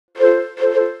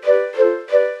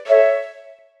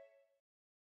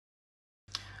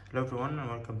Hello everyone and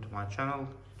welcome to my channel.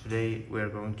 Today we are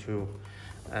going to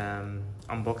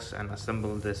unbox and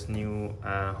assemble this new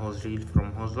hose reel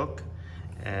from HoZolock.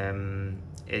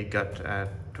 It got a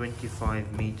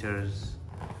 25 meters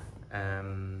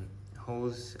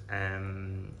hose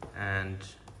and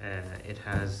it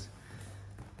has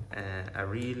a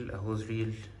hose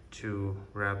reel to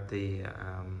wrap the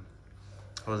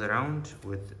hose around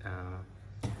with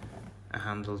a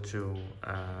handle to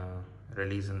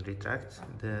release and retract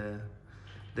the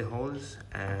hose.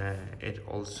 It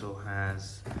also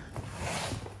has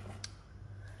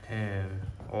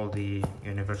all the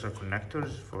universal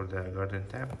connectors for the garden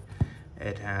tap.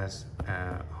 It has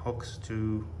hooks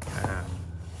to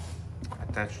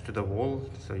attach to the wall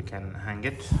so you can hang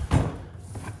it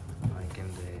like in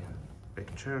the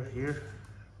picture here.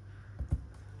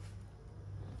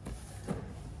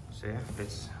 So yeah,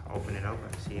 let's open it up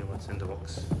and see what's in the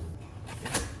box.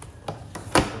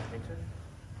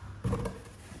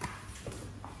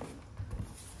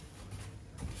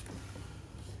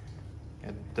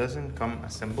 It doesn't come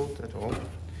assembled at all.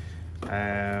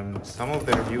 Some of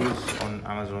the reviews on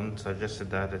Amazon suggested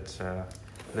that it's a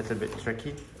little bit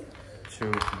tricky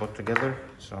to put together,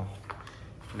 so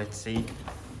let's see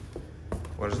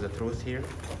what is the truth here.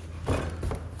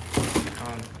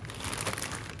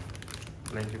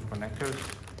 Plenty of connectors,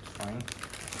 it's fine.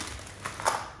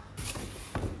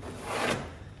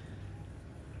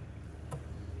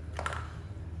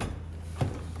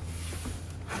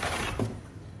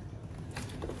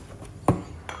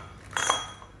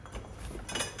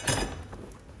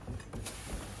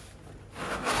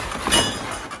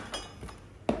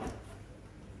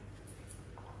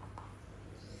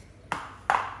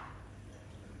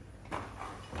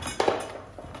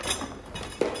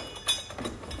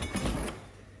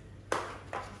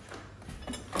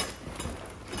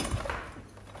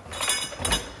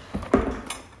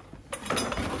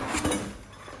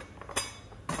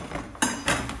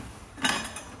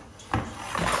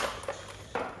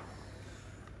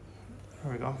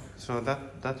 There we go. So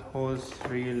that hose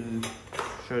reel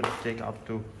should take up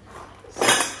to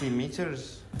 60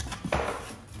 meters, I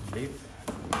believe.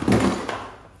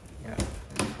 Yeah,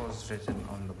 it was written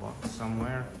on the box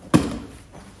somewhere.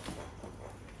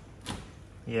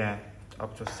 Yeah,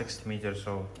 up to 60 meters.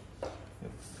 So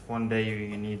if one day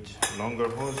you need longer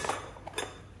hose,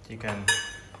 you can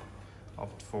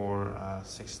opt for a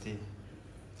 60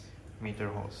 meter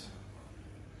hose.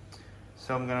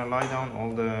 So I'm gonna lie down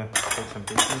all the bits and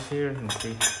pieces here and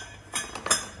see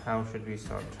how should we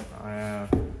start.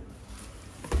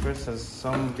 First, as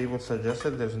some people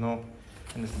suggested, there's no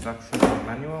instruction or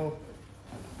manual,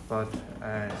 but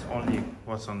it's only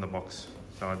what's on the box.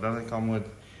 So it doesn't come with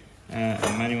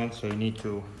a manual, so you need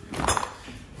to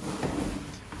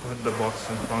put the box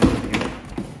in front of you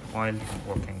while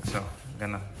working. So I'm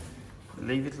gonna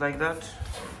leave it like that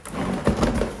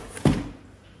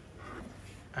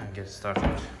and get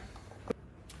started.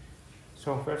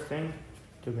 So first thing,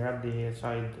 to grab the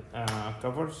side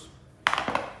covers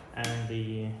and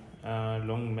the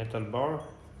long metal bar,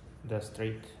 the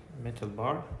straight metal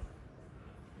bar.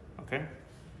 Okay,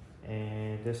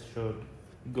 and this should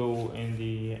go in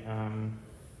the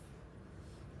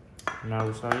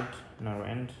narrow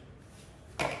end,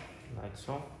 like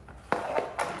so,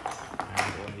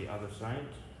 and on the other side.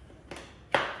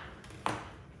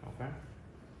 Okay.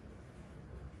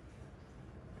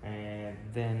 And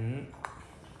then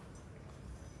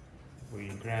we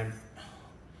grab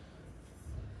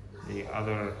the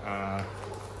other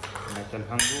metal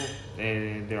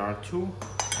handle. There are two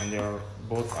and they are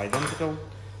both identical.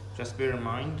 Just bear in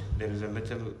mind there is a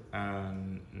little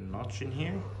notch in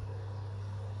here.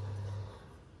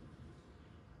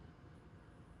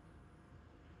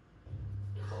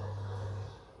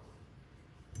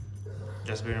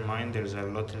 Just bear in mind there's a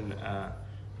little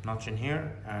notch in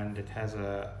here, and it has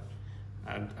a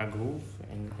groove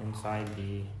inside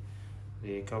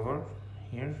the cover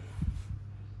here.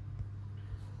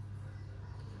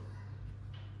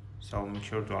 So make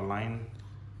sure to align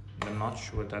the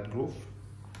notch with that groove.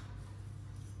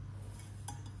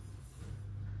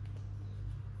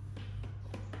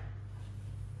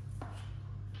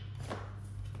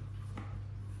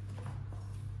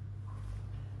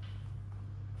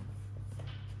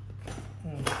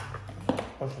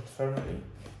 Push it firmly.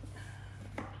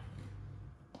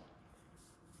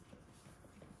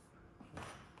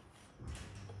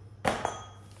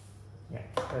 Yeah,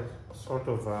 there's sort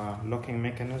of a locking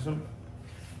mechanism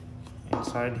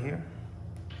inside here,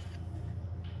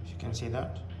 if you can see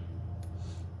that,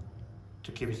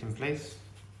 to keep it in place.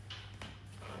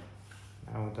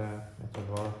 Now the metal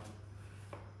bar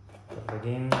plug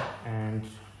in and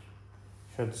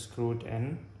should screw it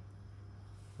in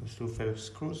with 2 Phillips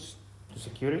screws to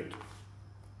secure it.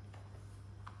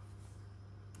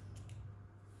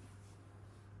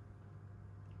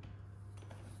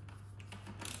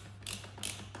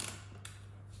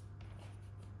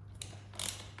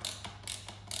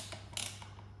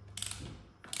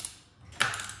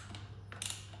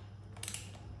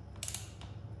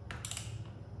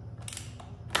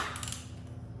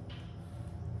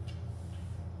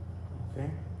 Okay,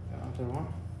 the other one.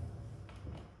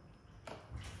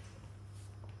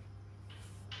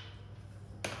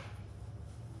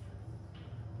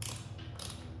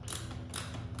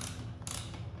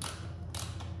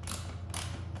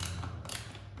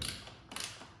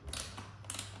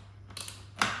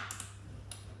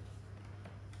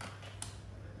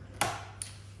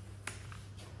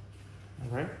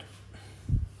 All right.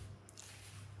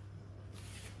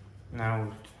 Now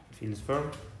it feels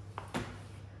firm.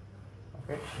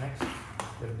 Okay, next,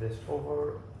 flip this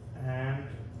over and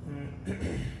let's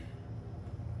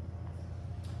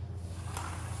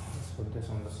put this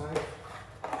on the side.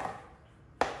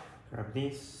 Grab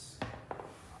these.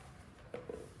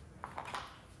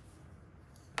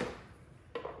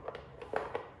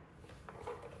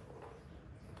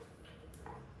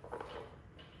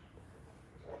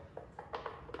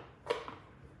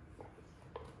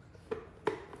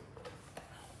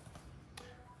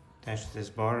 Attach this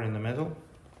bar in the middle.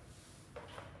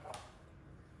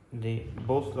 They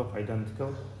both look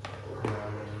identical.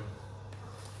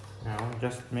 Now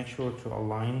just make sure to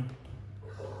align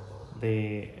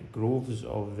the grooves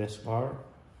of this bar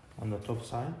on the top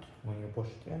side when you push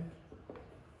it in.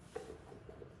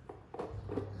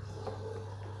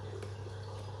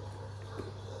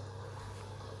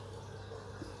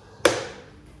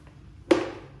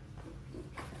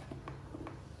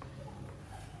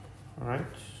 All right.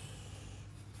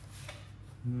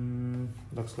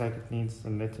 Looks like it needs a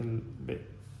little bit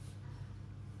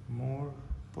more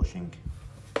pushing.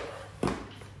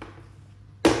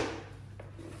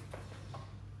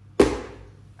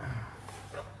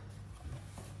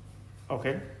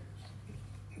 Okay,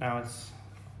 now it's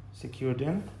secured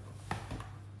in.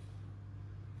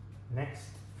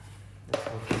 Next, let's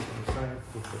put this on the side,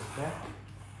 put this back.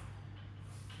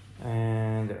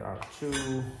 And there are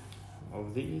 2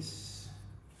 of these.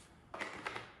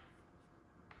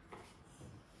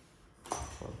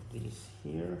 These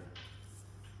here.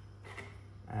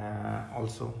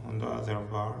 Also on the other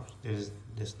bar there is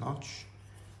this notch,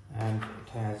 and it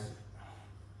has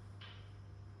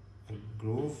a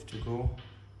groove to go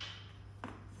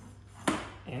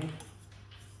in.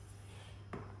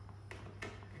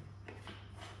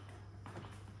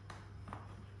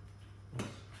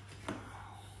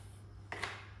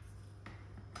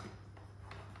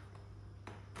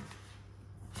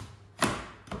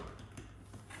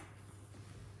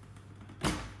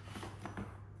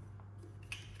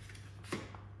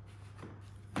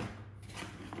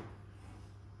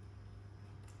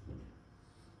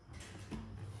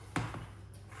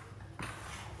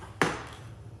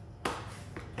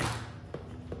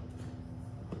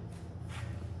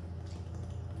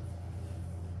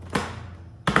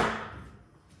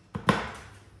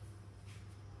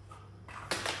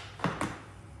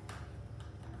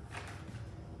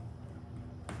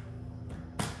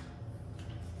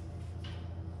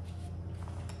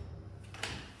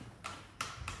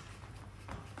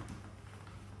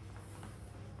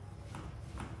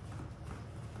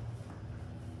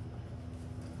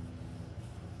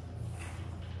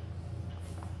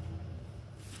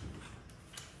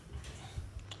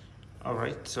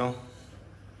 Alright, so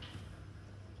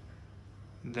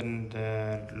then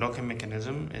the locking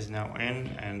mechanism is now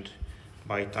in, and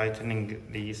by tightening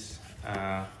these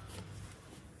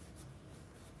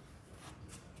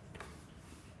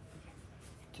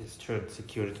this should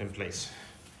secure it in place.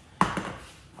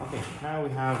 Okay, now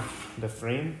we have the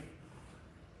frame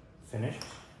finished.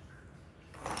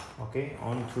 Okay,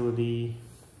 onto the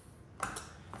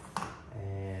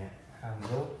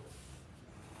handle.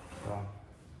 So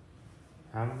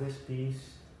have this piece,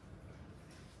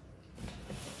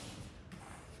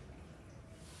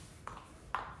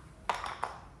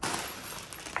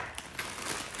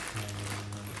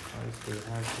 what else do we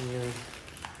have here?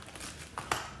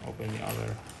 Open the other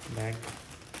bag.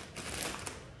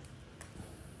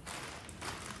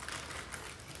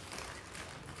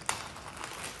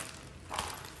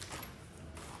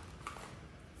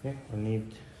 Okay, we need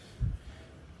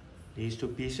these 2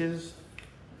 pieces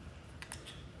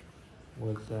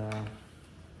with the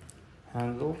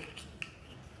handle.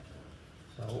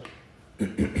 So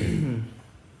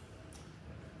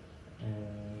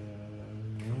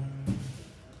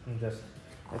just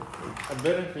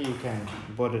Apparently you can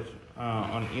put it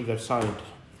on either side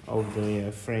of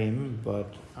the frame,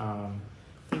 but I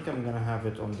think I'm gonna have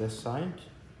it on this side.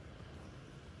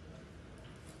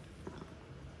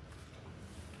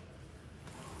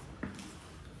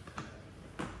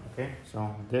 Okay,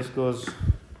 so this goes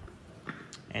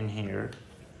in here,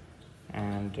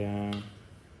 and I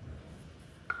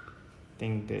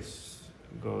think this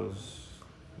goes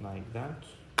like that,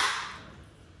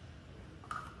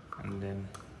 and then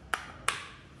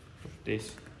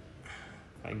this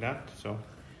like that. So,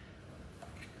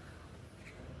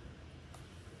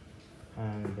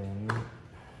 and then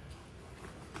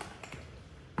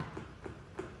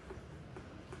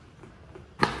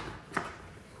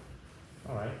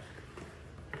all right.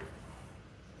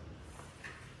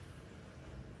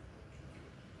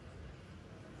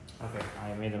 Okay,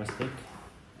 I made a mistake.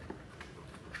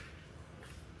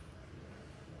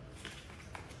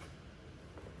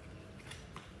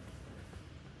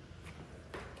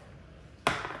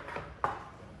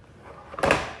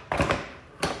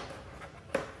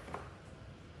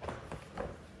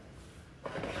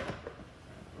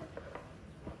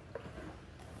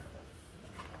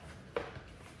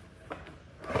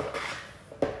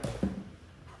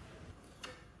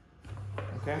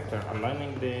 Okay, after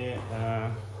aligning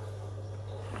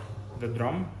the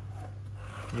drum,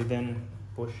 you then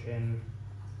push in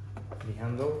the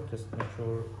handle. Just make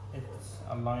sure it's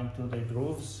aligned to the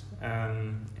grooves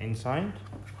inside.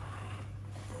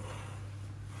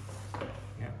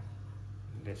 Yeah,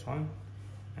 this one,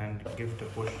 and give it a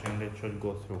push, and it should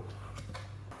go through.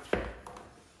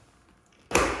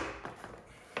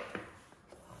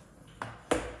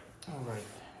 All right,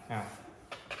 now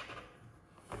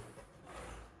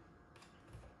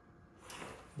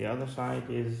the other side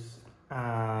is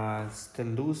still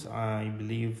loose. I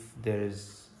believe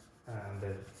there's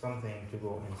something to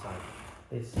go inside.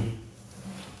 Let's see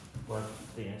what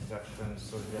the instructions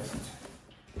suggest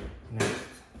next.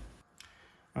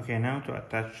 Okay, now to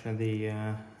attach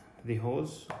the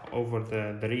hose over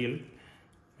the reel,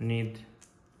 you need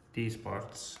these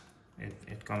parts.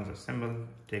 It comes assembled.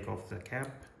 Take off the cap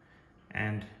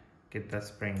and get that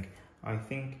spring. I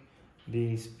think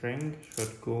the spring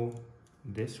should go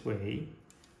this way.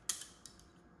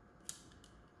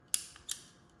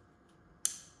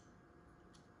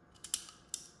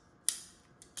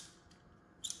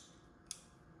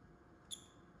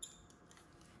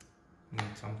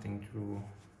 Need something to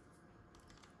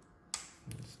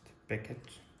just pick it.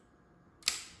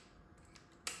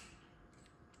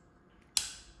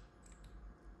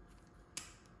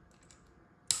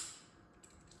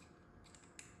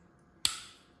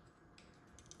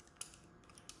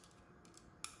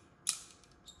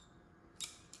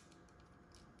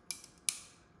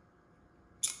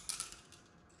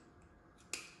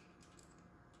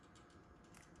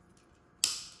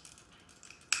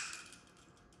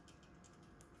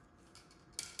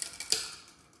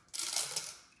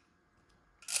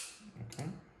 Okay,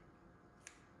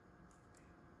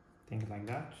 things like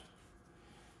that.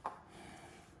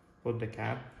 Put the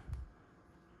cap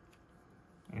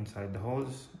inside the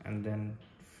hose and then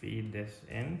feed this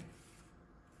in.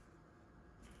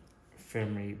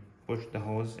 Firmly push the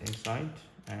hose inside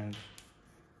and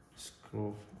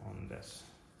screw on this.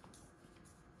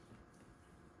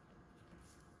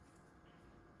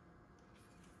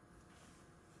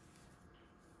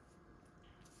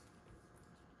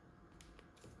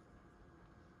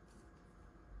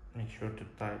 Make sure to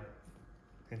tie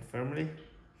it firmly.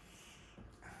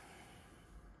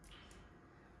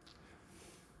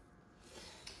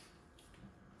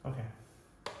 Okay,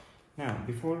 now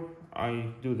before I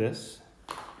do this,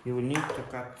 you will need to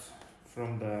cut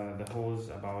from the hose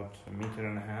about 1.5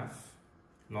 meters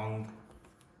long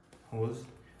hose,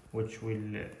 which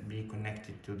will be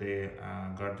connected to the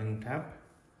garden tab.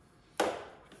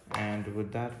 And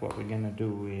with that, what we're gonna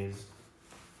do is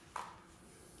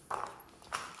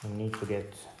we need to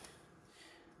get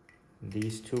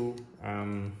these two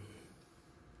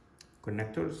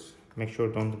connectors. Make sure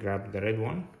don't grab the red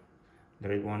one. The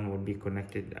red one will be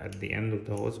connected at the end of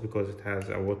the hose because it has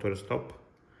a water stop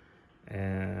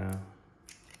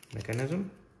mechanism.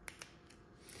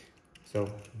 So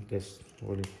this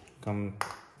will come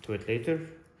to it later.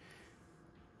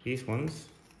 These ones,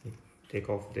 you take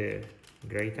off the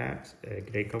gray tabs,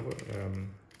 gray cover,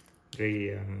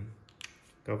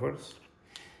 covers,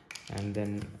 and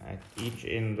then at each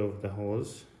end of the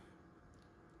hose,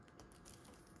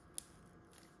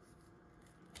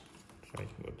 try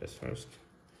to put this first.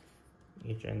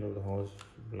 Each end of the hose,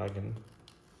 plug in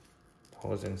the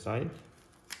hose inside,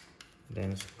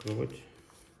 then screw it.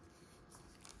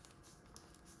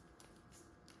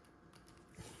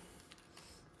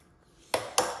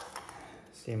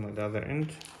 Same with the other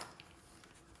end.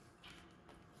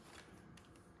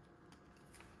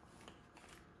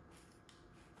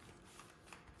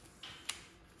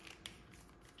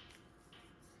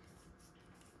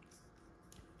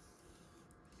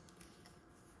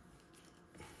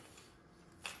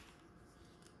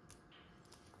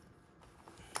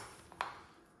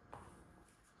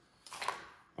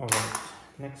 All right,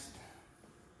 next,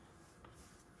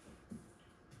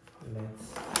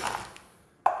 let's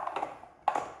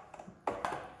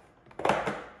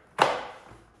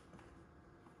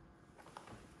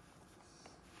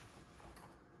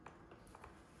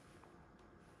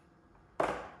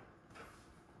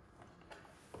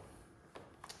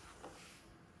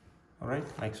all right,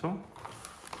 like so.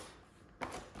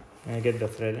 I get the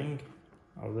threading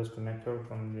of this connector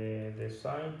from this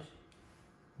side.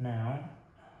 Now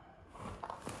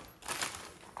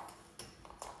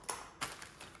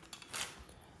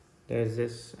there's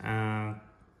this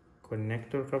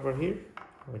connector cover here,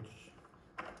 which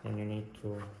then you need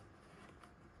to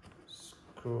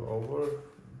screw over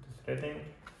the threading.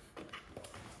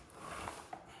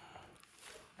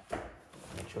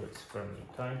 Make sure it's firmly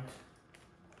tight.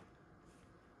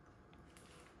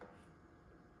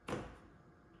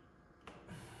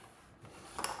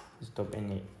 Stop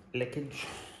any leakage.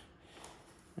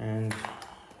 And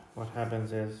what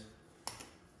happens is,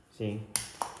 see,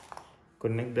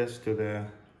 connect this to the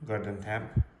garden tab,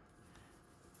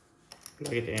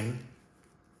 plug it in,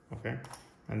 okay,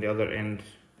 and the other end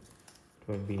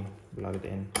will be plugged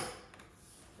in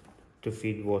to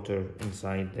feed water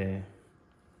inside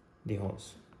the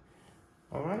hose.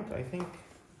 All right, I think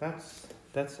that's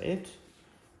it.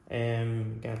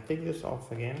 Gonna take this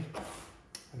off again,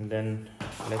 and then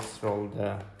let's roll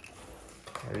the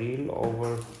reel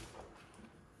over.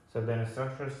 So the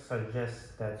instructions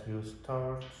suggest that you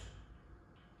start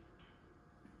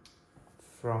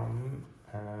from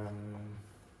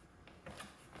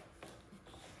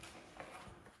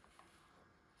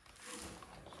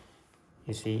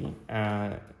you see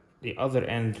the other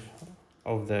end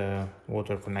of the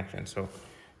water connection. So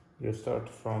you start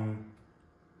from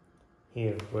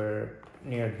here, where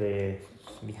near the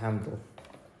handle,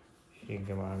 if you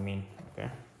get what I mean. Okay,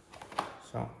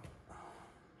 so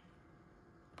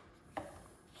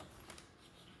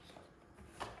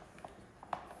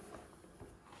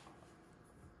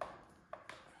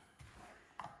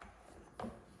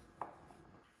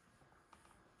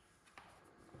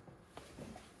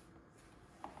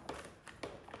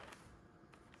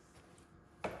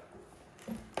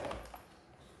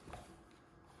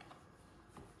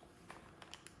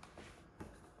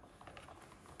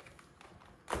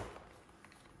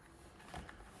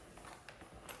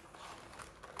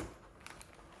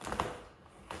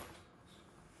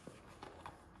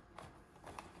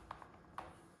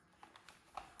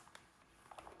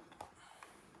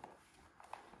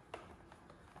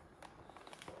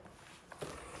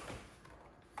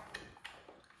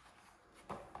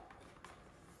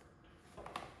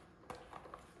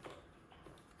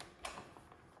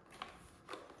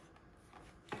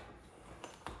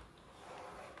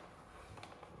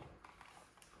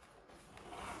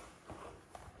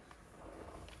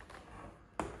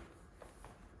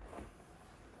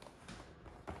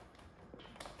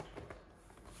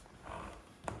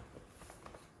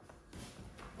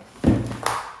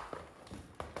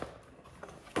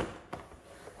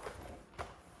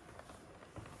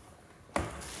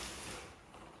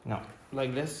now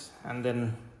like this, and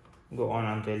then go on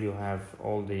until you have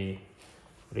all the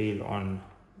reel on,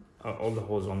 all the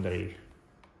hose on the reel.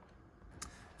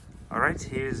 All right,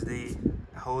 here's the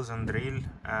hose and the reel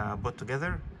put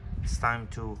together. It's time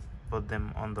to put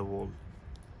them on the wall.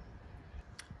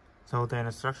 So the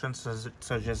instructions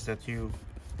suggest that you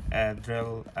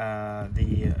drill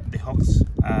the hooks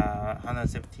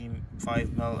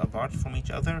 175 mil apart from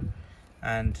each other,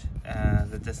 and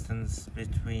the distance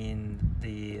between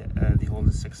the hole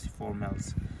is 64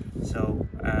 mils. So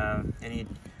you need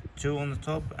 2 on the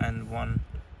top and 1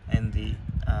 in the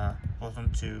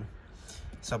bottom to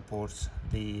support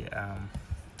the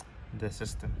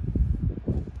system.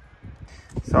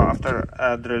 So after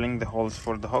drilling the holes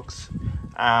for the hooks,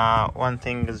 one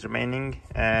thing is remaining.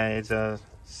 It's a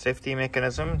safety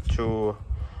mechanism to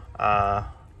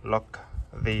lock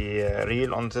the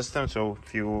reel on the system. So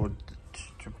if you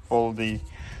pull the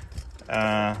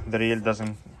reel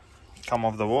doesn't come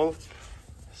off the wall.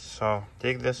 So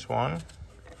take this one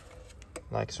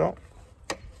like so.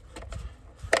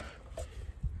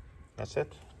 That's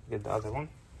it. Get the other one.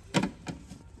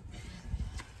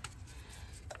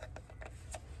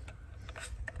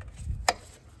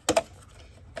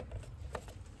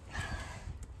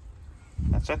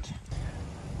 set.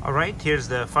 All right, here's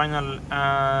the final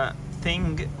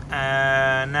thing.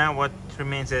 Now what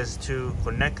remains is to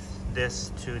connect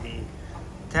this to the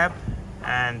tab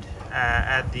and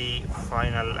add the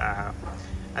final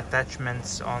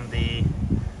attachments on the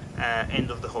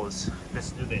end of the hose.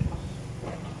 Let's do that.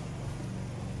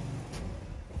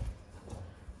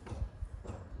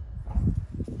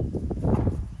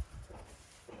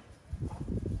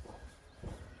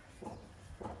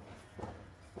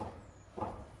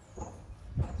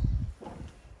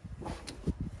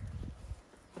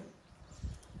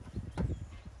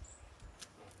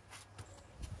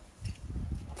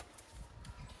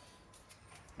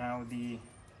 Now the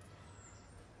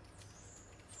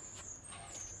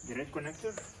red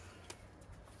connector,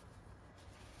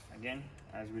 again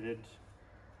as we did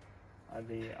at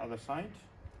the other side,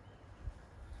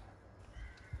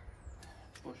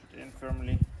 push it in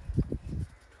firmly,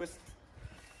 twist,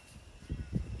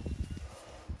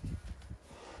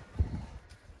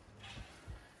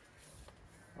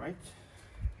 right,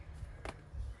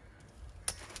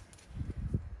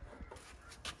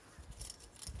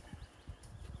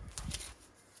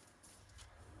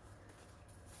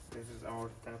 this is our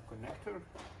tab connector.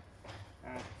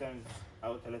 It turns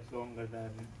out a little longer than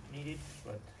needed,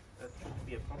 but that shouldn't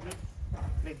be a problem.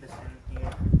 Click this in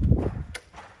here,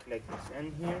 click this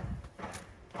in here,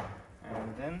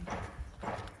 and then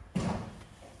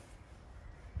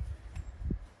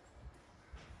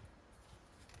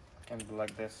and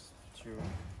like this to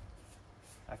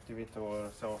activate the water.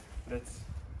 So let's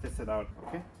test it out.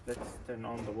 Okay, let's turn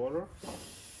on the water.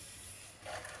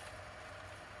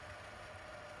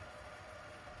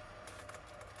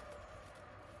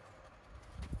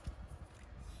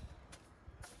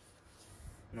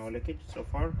 No leakage so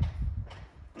far,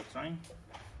 good sign.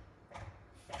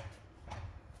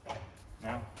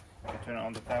 Now you turn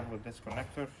on the tab with this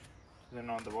connector, turn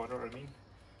on the water, I mean.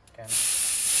 And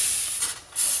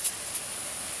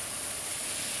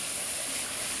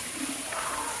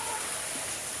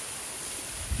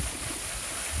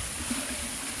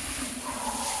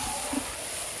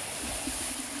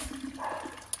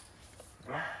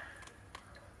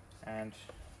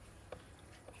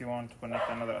if you want to connect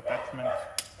another attachment,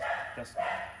 just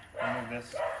remove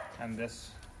this, and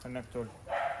this connector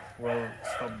will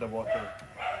stop the water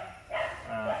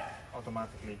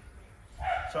automatically.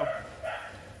 So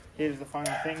here's the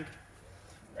final thing.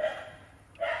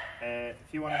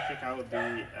 If you want to check out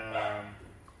the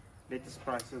latest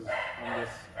prices on this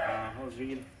hose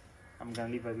reel, I'm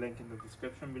gonna leave a link in the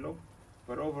description below.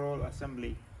 But overall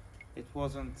assembly, it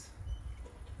wasn't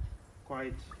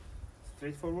quite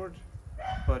straightforward,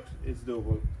 but it's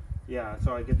doable. Yeah,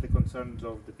 so I get the concerns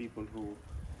of the people who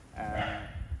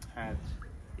had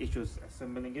issues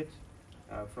assembling it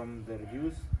from the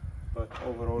reviews, but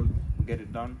overall we get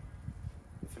it done.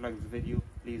 If you like this video,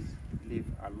 please leave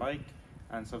a like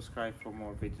and subscribe for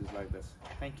more videos like this.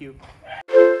 Thank you.